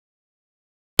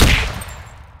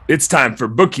It's time for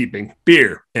bookkeeping,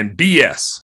 beer, and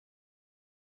BS.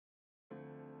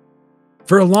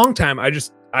 For a long time, I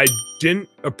didn't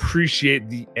appreciate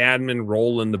the admin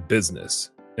role in the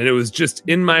business. And it was just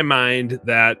in my mind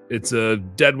that it's a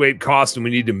deadweight cost and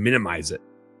we need to minimize it.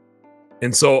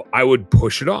 And so I would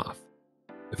push it off.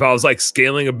 If I was like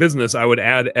scaling a business, I would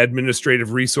add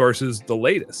administrative resources the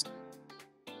latest.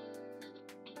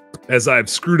 As I've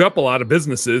screwed up a lot of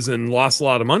businesses and lost a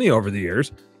lot of money over the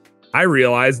years, I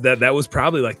realized that that was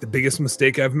probably like the biggest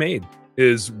mistake I've made,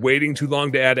 is waiting too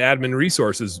long to add admin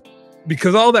resources,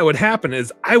 because all that would happen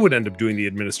is I would end up doing the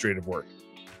administrative work.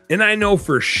 And I know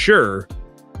for sure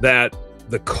that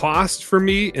the cost for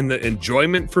me and the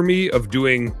enjoyment for me of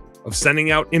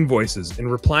sending out invoices and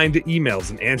replying to emails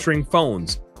and answering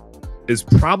phones is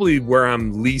probably where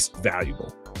I'm least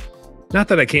valuable. Not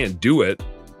that I can't do it,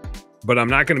 but I'm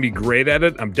not going to be great at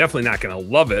it. I'm definitely not going to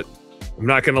love it. I'm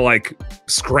not going to like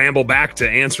scramble back to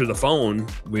answer the phone,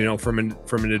 from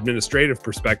an administrative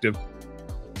perspective.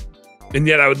 And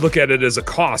yet I would look at it as a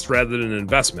cost rather than an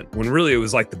investment, when really it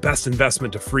was like the best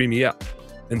investment to free me up.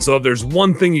 And so if there's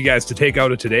one thing you guys to take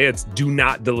out of today, it's do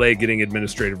not delay getting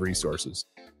administrative resources.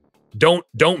 Don't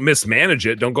mismanage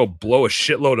it. Don't go blow a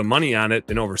shitload of money on it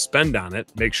and overspend on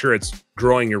it. Make sure it's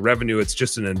growing your revenue. It's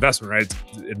just an investment, right?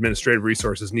 Administrative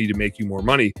resources need to make you more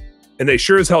money. And they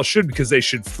sure as hell should, because they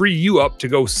should free you up to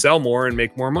go sell more and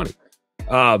make more money.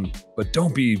 But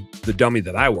don't be the dummy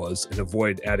that I was and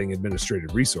avoid adding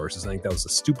administrative resources. I think that was the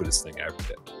stupidest thing I ever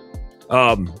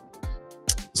did.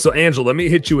 So Angela, let me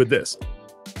hit you with this.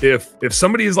 If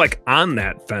somebody is like on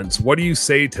that fence, what do you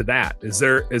say to that? Is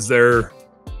there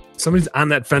somebody's on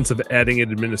that fence of adding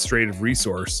an administrative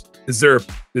resource? Is there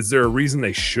a reason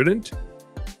they shouldn't?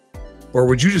 Or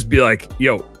would you just be like,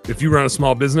 yo, if you run a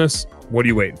small business, what are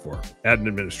you waiting for? Add an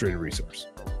administrative resource.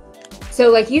 So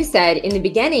like you said, in the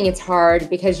beginning, it's hard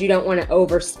because you don't want to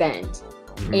overspend.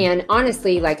 Mm-hmm. And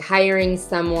honestly, like hiring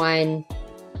someone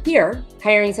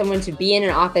to be in an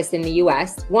office in the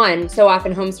US, one, so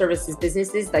often home services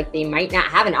businesses, like they might not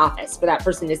have an office for that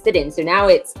person to sit in. So now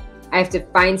I have to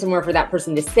find somewhere for that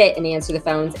person to sit and answer the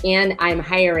phones, and I'm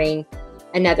hiring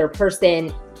another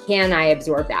person. Can I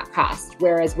absorb that cost?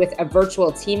 Whereas with a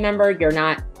virtual team member, you're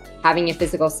not having a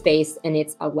physical space and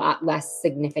it's a lot less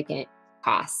significant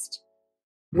cost.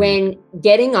 When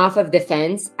getting off of the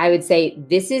fence, I would say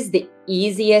this is the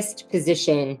easiest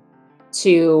position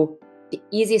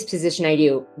I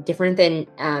do, different than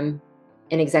an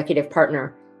executive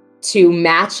partner, to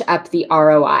match up the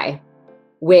ROI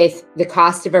with the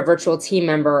cost of a virtual team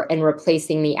member and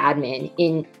replacing the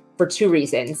admin for two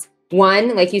reasons.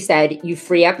 One, like you said, you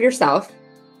free up yourself.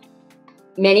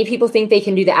 Many people think they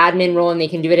can do the admin role and they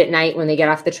can do it at night when they get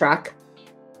off the truck.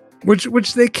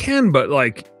 Which they can, but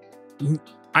like,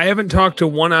 I haven't talked to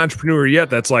one entrepreneur yet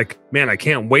that's like, man, I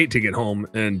can't wait to get home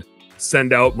and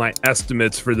send out my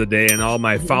estimates for the day and all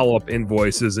my follow-up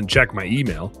invoices and check my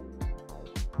email.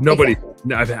 Nobody,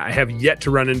 exactly. I have yet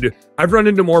to I've run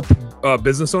into more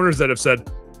business owners that have said,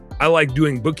 I like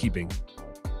doing bookkeeping.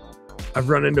 I've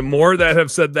run into more that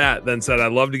have said that than said, I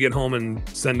love to get home and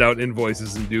send out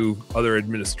invoices and do other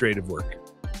administrative work.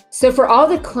 So for all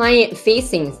the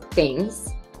client-facing things,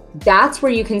 that's where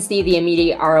you can see the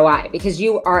immediate ROI, because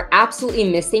you are absolutely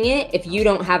missing it if you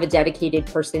don't have a dedicated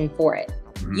person for it.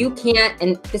 Mm-hmm. You can't,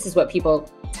 and this is what people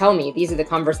tell me, these are the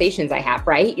conversations I have,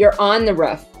 right? You're on the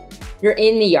roof, you're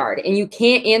in the yard, and you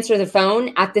can't answer the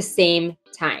phone at the same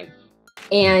time.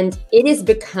 And it is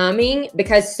becoming,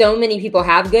 because so many people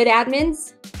have good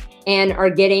admins and are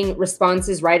getting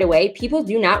responses right away, people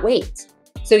do not wait.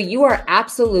 So you are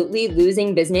absolutely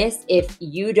losing business if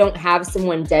you don't have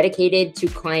someone dedicated to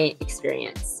client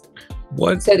experience.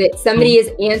 What? So that somebody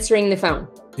is answering the phone.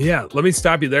 Yeah, let me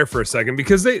stop you there for a second,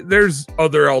 because there's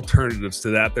other alternatives to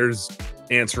that. There's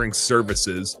answering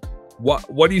services.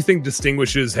 What do you think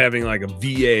distinguishes having like a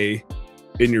VA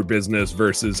in your business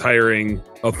versus hiring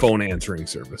a phone answering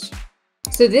service?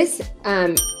 So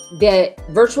the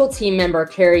virtual team member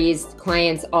carries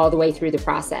clients all the way through the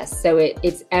process. So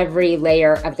it's every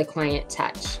layer of the client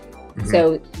touch. Mm-hmm.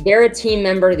 So they're a team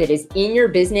member that is in your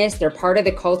business. They're part of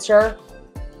the culture.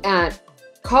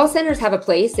 Call centers have a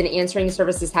place and answering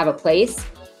services have a place.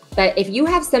 But if you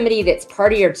have somebody that's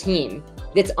part of your team,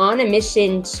 that's on a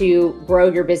mission to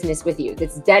grow your business with you,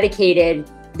 that's dedicated,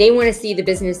 they want to see the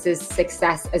business's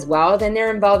success as well, then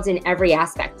they're involved in every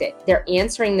aspect. They're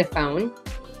answering the phone.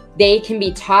 They can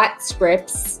be taught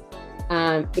scripts,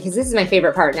 because this is my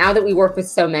favorite part. Now that we work with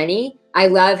so many, I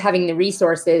love having the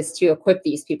resources to equip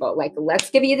these people. Like, let's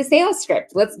give you the sales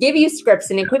script. Let's give you scripts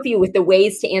and equip you with the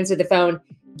ways to answer the phone,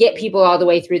 get people all the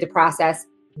way through the process.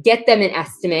 get them an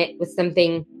estimate with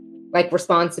something like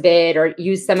Responsibid or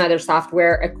use some other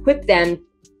software, equip them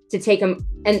to take them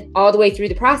and all the way through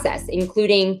the process,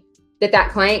 including that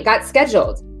client got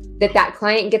scheduled, that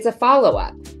client gets a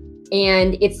follow-up.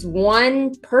 And it's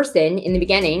one person in the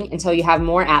beginning until you have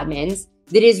more admins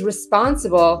that is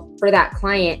responsible for that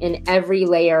client in every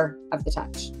layer of the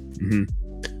touch. Mm-hmm.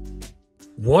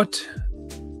 What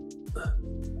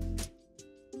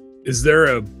is there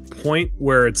a point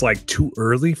where it's like too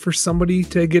early for somebody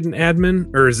to get an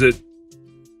admin, or is it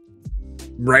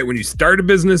right when you start a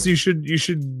business you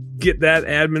should get that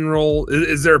admin role?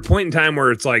 Is there a point in time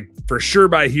where it's like for sure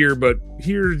by here, but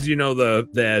here's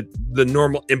the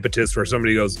normal impetus where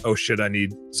somebody goes, oh shit, I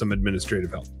need some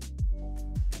administrative help?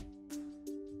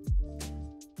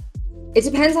 It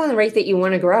depends on the rate that you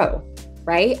want to grow,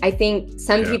 right? I think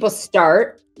some people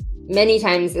start many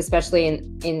times, especially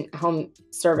in home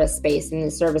service space, in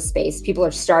the service space, people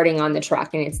are starting on the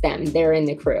truck and it's them, they're in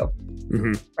the crew.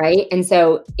 Mm-hmm. Right. And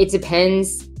so it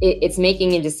depends. It's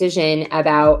making a decision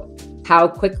about how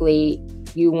quickly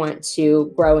you want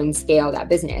to grow and scale that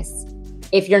business.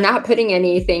 If you're not putting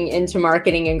anything into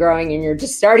marketing and growing and you're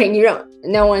just starting,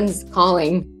 no one's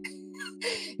calling.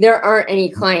 There aren't any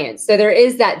clients. So there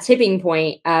is that tipping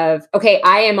point of, okay,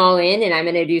 I am all in and I'm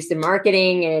going to do some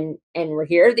marketing and we're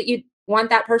here, that you want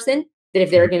that person, that if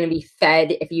they're going to be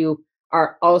fed, if you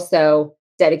are also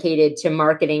dedicated to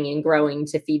marketing and growing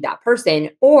to feed that person,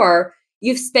 or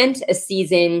you've spent a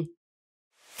season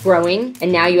growing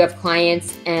and now you have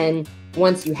clients, and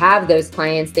once you have those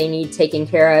clients, they need taken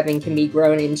care of and can be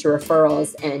grown into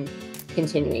referrals and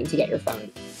continuing to get your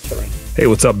phone to ring. Hey,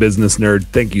 what's up, business nerd?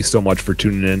 Thank you so much for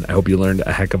tuning in. I hope you learned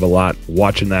a heck of a lot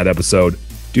watching that episode.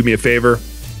 Do me a favor,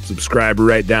 subscribe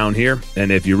right down here.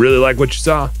 And if you really like what you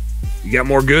saw, you got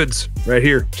more goods right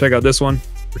here. Check out this one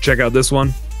or check out this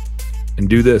one. And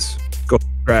do this. Go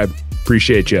subscribe.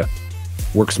 Appreciate you.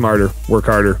 Work smarter, work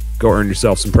harder, go earn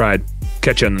yourself some pride.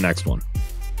 Catch you on the next one.